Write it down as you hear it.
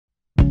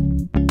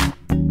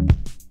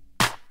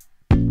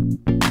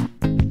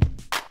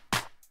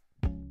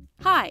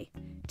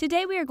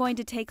Today we are going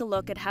to take a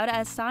look at how to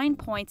assign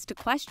points to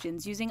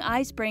questions using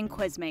iSpring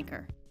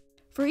Quizmaker.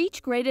 For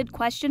each graded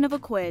question of a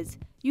quiz,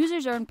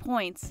 users earn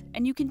points,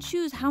 and you can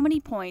choose how many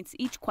points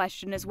each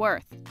question is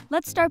worth.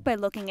 Let's start by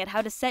looking at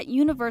how to set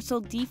universal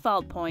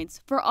default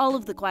points for all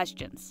of the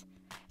questions.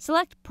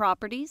 Select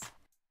Properties,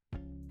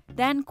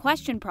 then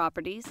Question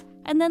Properties,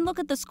 and then look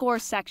at the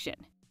Scores section.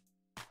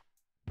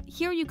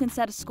 Here you can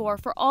set a score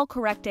for all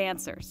correct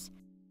answers,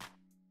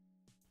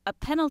 a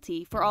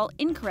penalty for all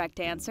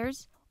incorrect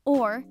answers,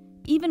 or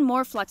even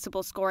more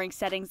flexible scoring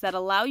settings that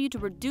allow you to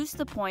reduce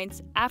the points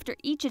after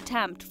each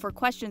attempt for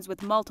questions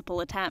with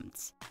multiple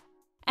attempts,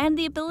 and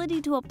the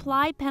ability to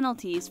apply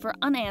penalties for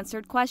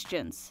unanswered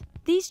questions.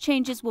 These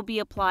changes will be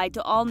applied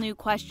to all new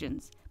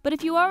questions, but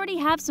if you already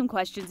have some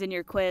questions in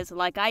your quiz,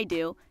 like I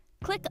do,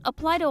 click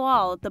Apply to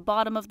All at the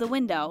bottom of the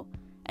window,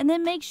 and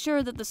then make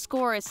sure that the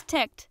score is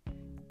ticked,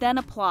 then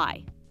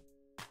Apply.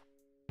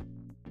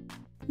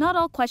 Not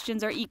all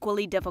questions are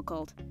equally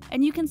difficult,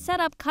 and you can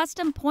set up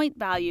custom point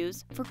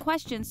values for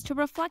questions to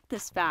reflect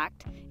this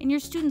fact in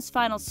your student's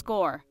final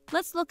score.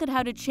 Let's look at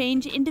how to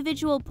change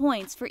individual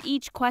points for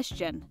each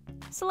question.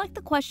 Select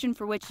the question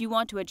for which you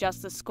want to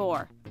adjust the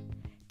score.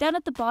 Down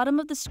at the bottom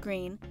of the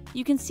screen,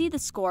 you can see the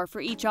score for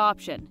each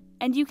option,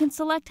 and you can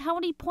select how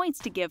many points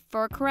to give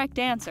for a correct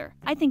answer.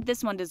 I think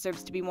this one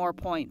deserves to be more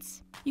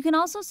points. You can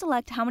also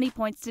select how many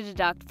points to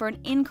deduct for an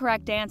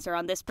incorrect answer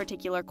on this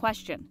particular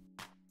question.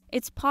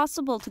 It's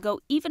possible to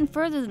go even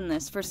further than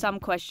this for some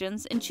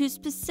questions and choose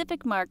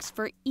specific marks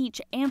for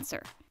each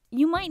answer.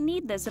 You might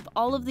need this if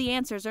all of the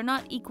answers are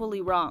not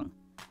equally wrong.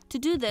 To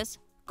do this,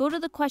 go to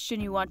the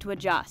question you want to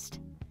adjust.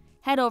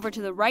 Head over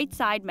to the right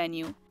side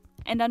menu,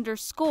 and under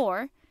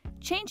Score,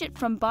 change it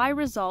from By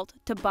Result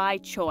to By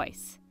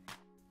Choice.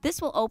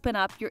 This will open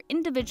up your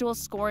individual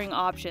scoring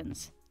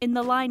options. In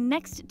the line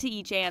next to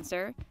each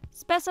answer,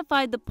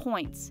 specify the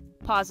points,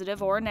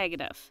 positive or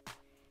negative.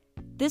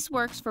 This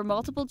works for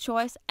multiple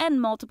choice and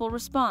multiple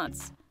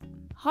response,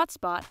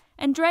 hotspot,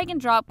 and drag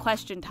and drop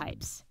question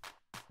types.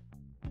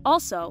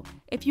 Also,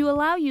 if you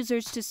allow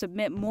users to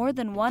submit more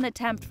than one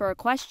attempt for a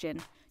question,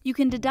 you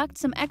can deduct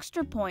some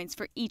extra points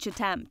for each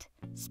attempt.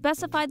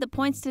 Specify the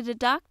points to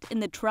deduct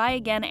in the Try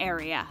Again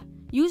area.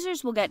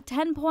 Users will get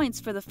 10 points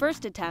for the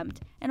first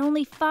attempt and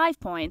only 5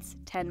 points,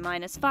 10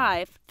 minus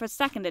 5, for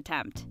second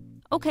attempt.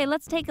 Okay,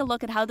 let's take a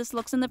look at how this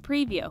looks in the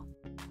preview.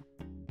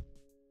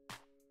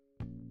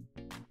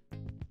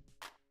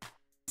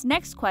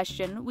 Next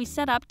question, we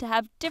set up to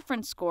have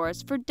different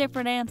scores for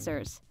different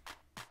answers.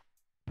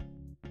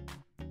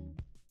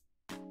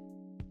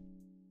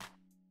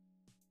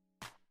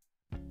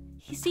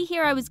 You see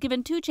here I was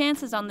given 2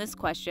 chances on this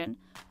question,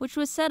 which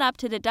was set up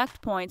to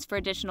deduct points for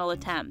additional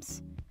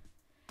attempts.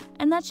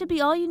 And that should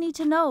be all you need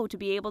to know to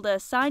be able to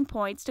assign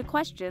points to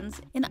questions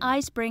in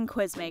iSpring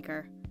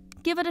Quizmaker.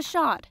 Give it a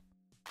shot!